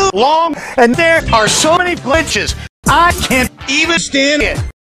are too long, and there are so many glitches. I can't even stand it.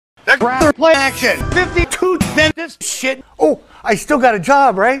 I'd rather play action 52 than this shit. Oh, I still got a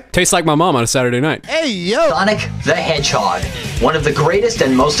job, right? Tastes like my mom on a Saturday night. Hey, yo! Sonic the Hedgehog, one of the greatest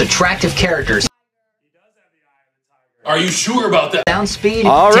and most attractive characters. Are you sure about that? Sound speed,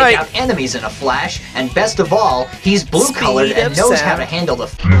 All right. take out enemies in a flash, and best of all, he's blue-colored and knows how to handle the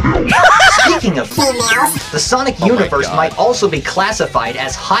Speaking of the Sonic universe might also be classified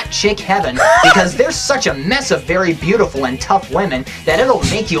as hot chick heaven because there's such a mess of very beautiful and tough women that it'll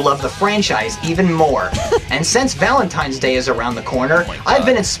make you love the franchise even more. And since Valentine's Day is around the corner, I've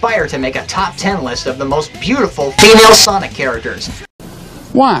been inspired to make a top 10 list of the most beautiful female Sonic characters.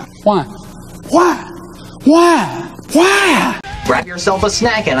 Why? Grab yourself a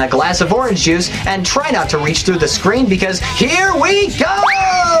snack and a glass of orange juice and try not to reach through the screen because here we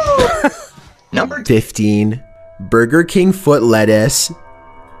go! Number 15. Burger King foot lettuce.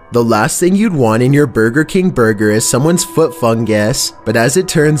 The last thing you'd want in your Burger King burger is someone's foot fungus, but as it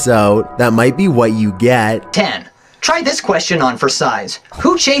turns out, that might be what you get. 10. Try this question on for size.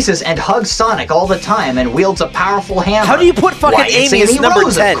 Who chases and hugs Sonic all the time and wields a powerful hammer? How do you put fucking Why, it's Amy as number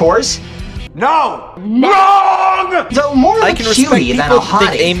Rose, 10? Of course. No! Wrong! Though more of I a can respect cutie than a people who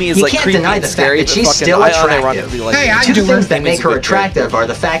think hottie, Amy is you like can't creepy deny and the fact scary, that but she's fucking still attractive. unironically like Hey, two things that make her attractive are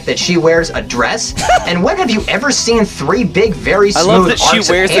the fact that she wears a dress, and when have you ever seen 3 big, very I love smooth that she arcs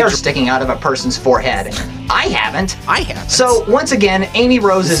of wears hair the sticking out of a person's forehead? I haven't. I haven't. So, once again, Amy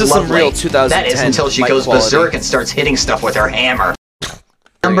Rose This is is some lovely. real 2010 That is until she mic goes quality. berserk and starts hitting stuff with her hammer.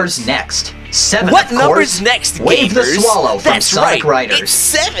 Numbers next. 7, What of numbers course. next, Wave the gamers? Swallow from That's Sonic right. Riders. It's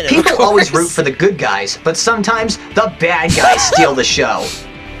 7, of People always course. root for the good guys, but sometimes the bad guys steal the show.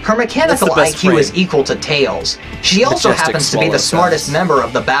 Her mechanical That's the best IQ frame. is equal to Tails. She also Majestic happens to be swallow the smartest sounds. member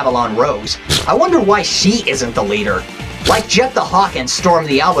of the Babylon Rogues. I wonder why she isn't the leader. Like Jehtt the Hawk and Storm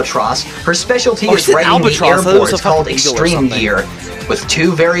the Albatross, her specialty Oh, is is it riding the Albatross? I thought it was a airboards called fucking beagle or Extreme something. Gear, with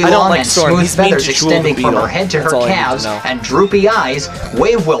 2 very I don't long like and Storm. smooth He's mean feathers to Jewel the extending from Beetle. her head to That's her all I need to calves know. and droopy eyes.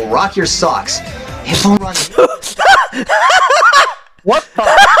 Wave will rock your socks. If we'll run What the?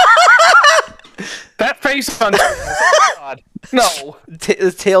 That face on. Oh God. No.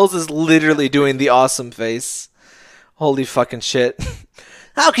 Tails is literally doing the awesome face. Holy fucking shit.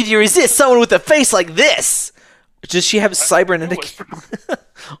 How could you resist someone with a face like this? Does she have cybernetic?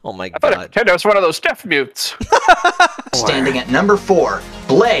 Oh my I thought god. Nintendo was one of those deaf mutes. Standing at number 4,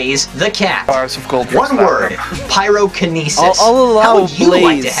 Blaze the cat. Bars of gold. One word, pyrokinesis. I'll allow How would you like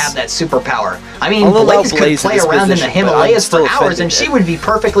Blaze. to have that superpower? I mean, I'll allow Blaze could Blaze play in this around in the position, but I'm Himalayas for still hours offended and she at would be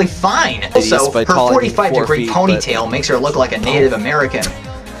perfectly fine. Also, by her calling him 45-degree 4 feet, ponytail makes her look like a Native American.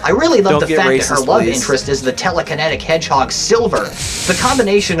 I really love Don't the get fact that her racist, love please. interest is the telekinetic hedgehog Silver. The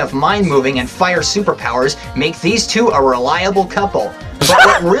combination of mind-moving and fire superpowers make these two a reliable couple. But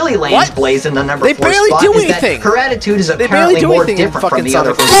what really lands Blaze in the number 4 barely spot do is that anything. her attitude is barely apparently do more anything in different from fucking the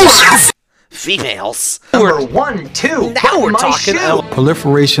other Sonic. Females. Number 1, 2. Now we're my talking. shoe.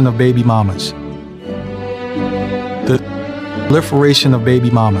 Proliferation of baby mamas. The proliferation of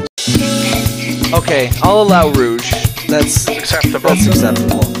baby mamas. Okay, I'll allow Rouge. That's acceptable. That's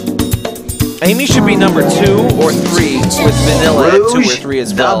acceptable. Amy should be number 2 or 3 with Vanilla at 2 or Rouge 3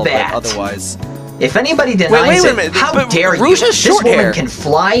 as the well, but Bat. otherwise. If anybody denies wait a it, minute, how but dare you? Rouge has This short woman hair. can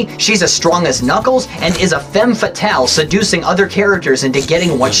fly, she's as strong as Knuckles, and is a femme fatale seducing other characters into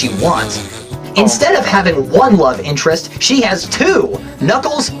getting what she wants. Instead of having one love interest, she has 2,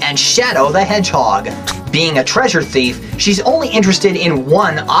 Knuckles and Shadow the Hedgehog. Being a treasure thief, she's only interested in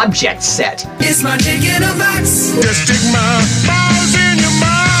one object set. It's my dick in a box. Just stick my balls in your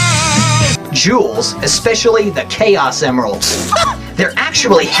mouth. Jewels, especially the Chaos Emeralds. There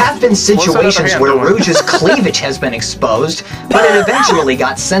actually have been situations where Rouge's cleavage has been exposed, but it eventually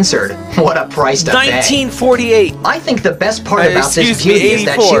got censored. What a price to pay. 1948. I think the best part about this excuse me, beauty is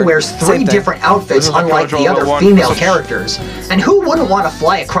that she 84. wears 3 Same thing. different outfits unlike the other female characters. And who wouldn't want to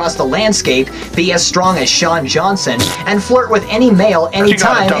fly across the landscape, be as strong as Sean Johnson, and flirt with any male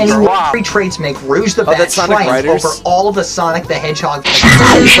anytime, anywhere? 3 traits make Rouge the Bat that's Sonic triumph Riders? over all the Sonic the Hedgehog.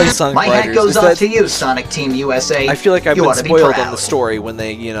 Sonic My hat Riders. goes Is off that- to you, Sonic Team USA. I feel like I've You been ought to be spoiled proud. on the story when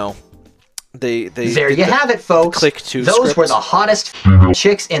they, you know, they There did you the have it, folks. Click to Those script. were the hottest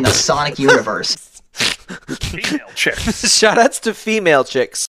chicks in the Sonic universe. Female chicks. Shoutouts to female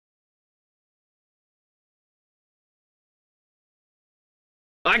chicks.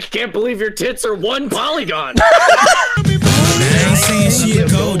 I can't believe your tits are 1 polygon.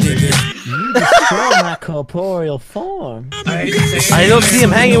 my corporeal form. I don't see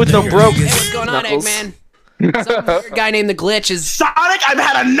him hanging with no broke. What's going on, Knuckles. Eggman? Some weird guy named the Glitch is. Sonic, I've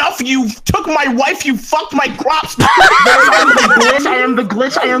had enough. You took my wife. You fucked my crops. I am the glitch. I am the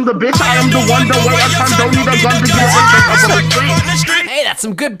glitch. I am the bitch. I am the one. The way I come. Don't need a gun to get Hey, that's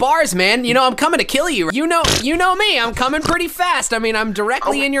some good bars, man. You know, I'm coming to kill you. You know me. I'm coming pretty fast. I mean, I'm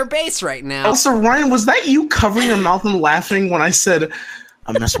directly in your base right now. Also, Ryan, was that you covering your mouth and laughing when I said,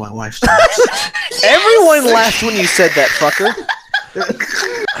 I miss my wife so much. Everyone laughed when you said that, fucker.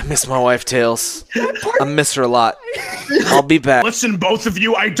 I miss my wife, Tails. I miss her a lot. I'll be back. Listen, both of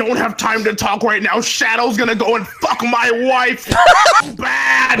you, I don't have time to talk right now. Shadow's gonna go and fuck my wife.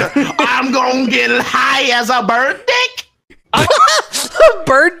 Bad. I'm gonna get high as a bird dick. A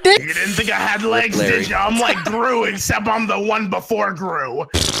bird dick? You didn't think I had legs, did you? I'm like Gru, except I'm the one before Gru.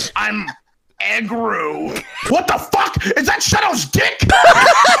 I'm Egru. What the fuck? Is that Shadow's dick?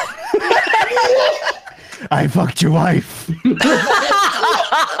 I fucked your wife.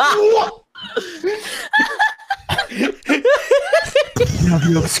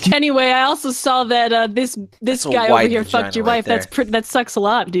 Anyway, I also saw that this guy over here fucked your wife. That sucks a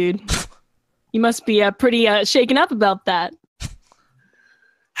lot, dude. You must be pretty shaken up about that.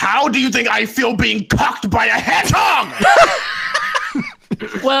 How do you think I feel being cocked by a hedgehog?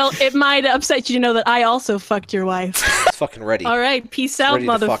 Well, it might upset you to know that I also fucked your wife. It's fucking ready. All right, peace out,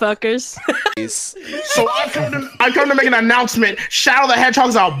 motherfuckers. So I come to make an announcement. Shadow the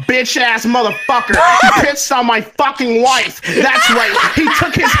Hedgehog's a bitch-ass motherfucker. He pissed on my fucking wife. That's right. He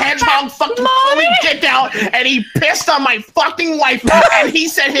took his hedgehog fucking fully dick out and he pissed on my fucking wife. And he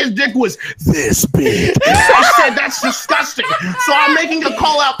said his dick was this big. I said that's disgusting. So I'm making a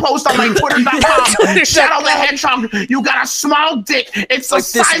call-out post on my Twitter.com. Shadow the Hedgehog, you got a small dick. It's the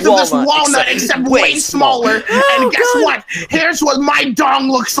size of this walnut, except way smaller. And guess what? Here's what my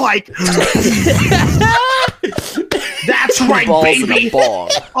dong looks like. That's right, baby.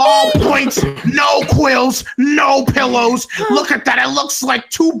 All points, no quills, no pillows. Look at that. It looks like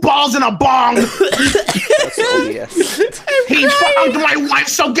 2 balls in a bong. He fucked my wife,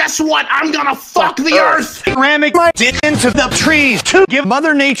 so guess what? I'm gonna fuck the earth. Ceramic into the trees to give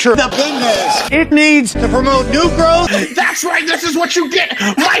Mother Nature the goodness it needs to promote new growth. That's right. This is what you get.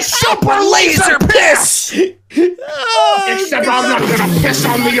 My super laser piss. Except I'm not gonna piss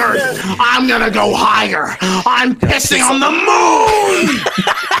on the earth. I'm gonna go higher. I'm pissing on the moon.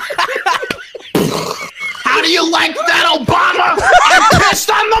 How do you like that, Obama? I pissed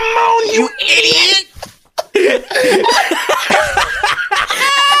on the moon, you idiot.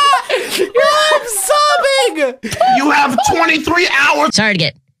 I'm sobbing. You have 23 hours.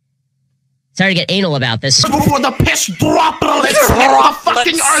 Sorry to get anal about this. Before the piss droplets hit the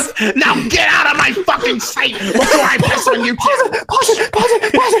fucking earth. Now get out of my fucking sight before I piss on you. Pause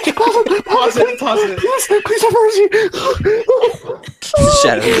it. Please have mercy.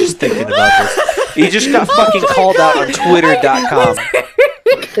 Shadow, just thinking about this. He just got fucking called out on Twitter.com.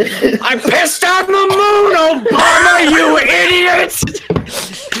 I pissed on the moon, Obama, you idiot!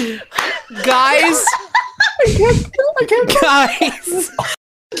 Guys! Guys!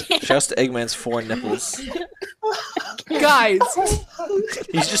 Shouts to Eggman's 4 nipples. Guys!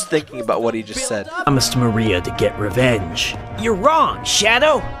 He's just thinking about what he just said. Promised Maria to get revenge. You're wrong,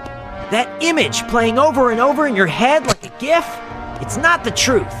 Shadow! That image playing over and over in your head like a GIF? It's not the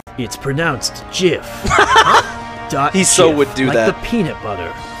truth. It's pronounced GIF. Huh? He so would do like that. The peanut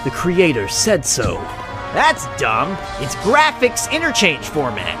butter. The creator said so. That's dumb. It's graphics interchange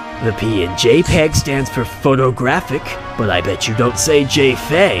format. The P in JPEG stands for photographic, but I bet you don't say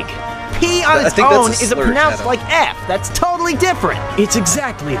JFEG. P on its own isn't pronounced like F. That's totally different. It's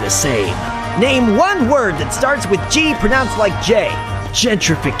exactly the same. Name one word that starts with G pronounced like J.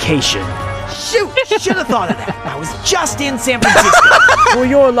 Gentrification. Shoot! Should have thought of that. I was just in San Francisco. For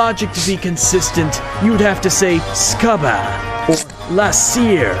your logic to be consistent, you'd have to say Scaba or La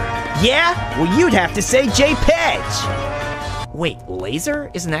Cire. Yeah? Well, you'd have to say JPEG. Wait, laser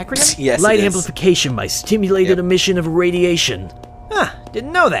is an acronym? Yes, Light it is. amplification by stimulated emission of radiation. Huh,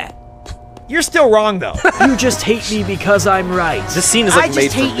 didn't know that. You're still wrong, though. You just hate me because I'm right. This scene is like I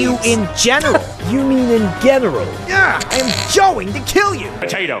made just for hate you memes. in general. You mean in general. Yeah, I am going to kill you.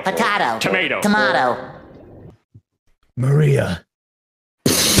 Potato. Potato. Tomato. Tomato. Maria.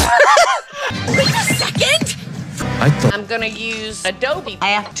 Wait a second! I'm gonna use Adobe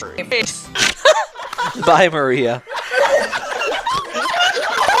After Effects. Bye, Maria.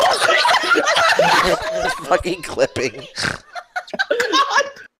 Fucking clipping.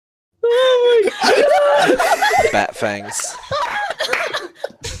 Bat fangs.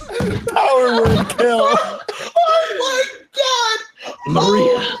 Power word kill. Oh my god!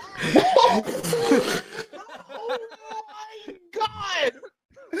 Maria. Oh my god!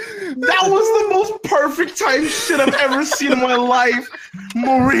 That was the most perfect time shit I've ever seen in my life.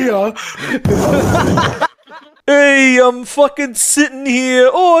 Maria. Hey, I'm fucking sitting here.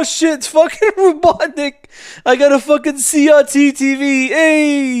 Oh shit, it's fucking Robotnik. I got a fucking CRT TV.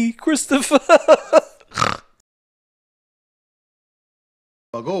 Hey, Christopher.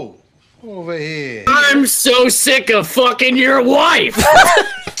 Go. Over here. I'm so sick of fucking your wife.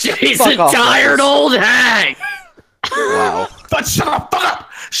 She's Fuck a off, tired Lewis. old hag. Wow. But shut the fuck up!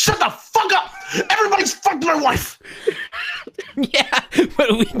 Shut the fuck up! Everybody's fucked my wife! Yeah,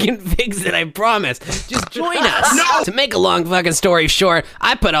 but we can fix it, I promise. Just join us. No! To make a long fucking story short,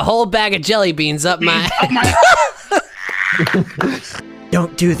 I put a whole bag of jelly beans up my...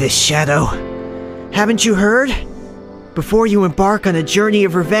 Don't do this, Shadow. Haven't you heard? Before you embark on a journey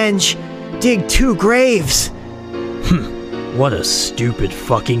of revenge, dig 2 graves. What a stupid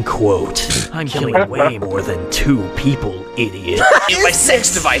fucking quote. I'm killing way more than 2 people, idiot. In my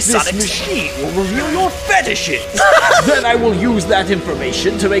sex device, Sonic. This machine will reveal your fetishes. Then I will use that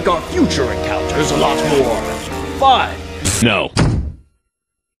information to make our future encounters a lot more fun. No.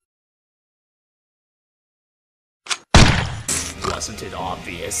 Wasn't it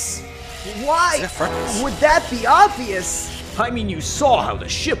obvious? Why would that be obvious? I mean, you saw how the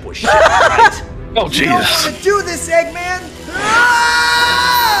ship was shaped, right? Oh, You don't want to do this, Eggman!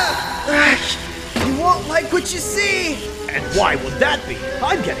 You won't like what you see! And why would that be?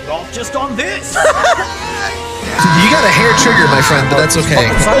 I'm getting off just on this. You got a hair trigger, my friend, but that's okay.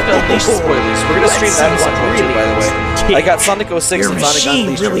 Sonic Unleashed spoilers. We're gonna stream that one too, by the way. I got Sonic 06 Your and Sonic machine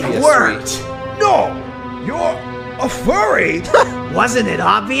Unleashed really for PS3. worked! No! You're a furry! Wasn't it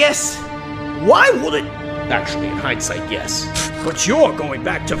obvious? Why would it? Actually, in hindsight, yes. But you're going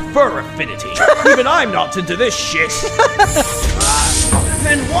back to fur affinity. Even I'm not into this shit.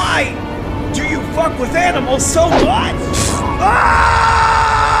 Then why do you fuck with animals so much?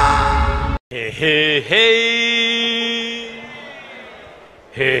 Ah! Hey, hey, hey.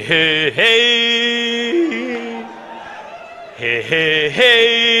 Hey, hey, hey. Hey, hey,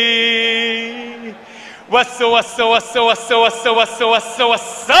 hey. What's up,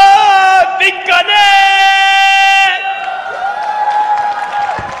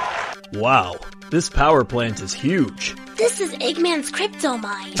 Wow, this power plant is huge. This is Eggman's crypto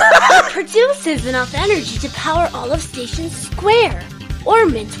mine. It produces enough energy to power all of Station Square, or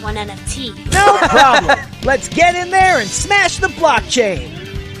mint 1 NFT. No problem! Let's get in there and smash the blockchain!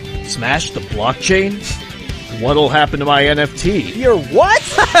 Smash the blockchain? What'll happen to my NFT? Your what?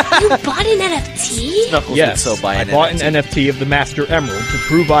 You bought an NFT? Knuckles Yes, would so buy I an bought NFT. an NFT of the Master Emerald to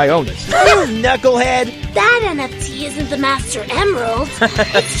prove I own it. You knucklehead! That NFT isn't the Master Emerald.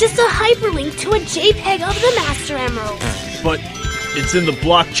 It's just a hyperlink to a JPEG of the Master Emerald. But it's in the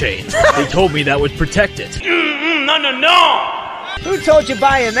blockchain. They told me that would protect it. No! Who told you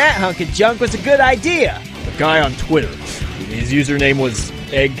buying that hunk of junk was a good idea? A guy on Twitter. His username was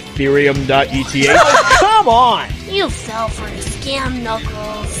eggtherium.eth. Oh, come on! You fell for a scam,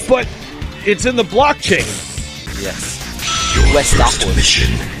 Knuckles. But it's in the blockchain. Yes. Your first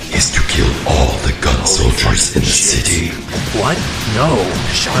mission is to kill all the gun soldiers in the city. What? No,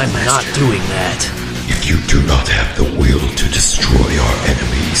 I'm not doing that. If you do not have the will to destroy our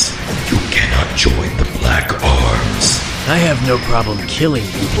enemies, you cannot join the Black Arms. I have no problem killing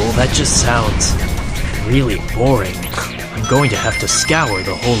people, that just sounds really boring. I'm going to have to scour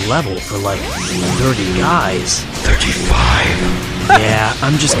the whole level for like 30 guys. 35. Yeah,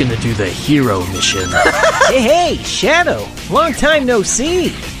 I'm just gonna do the hero mission. Hey, Shadow! Long time no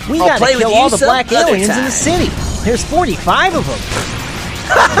see! We gotta kill all the black aliens in the city! There's 45 of them!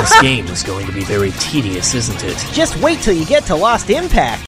 This game is going to be very tedious, isn't it? Just wait till you get to Lost Impact!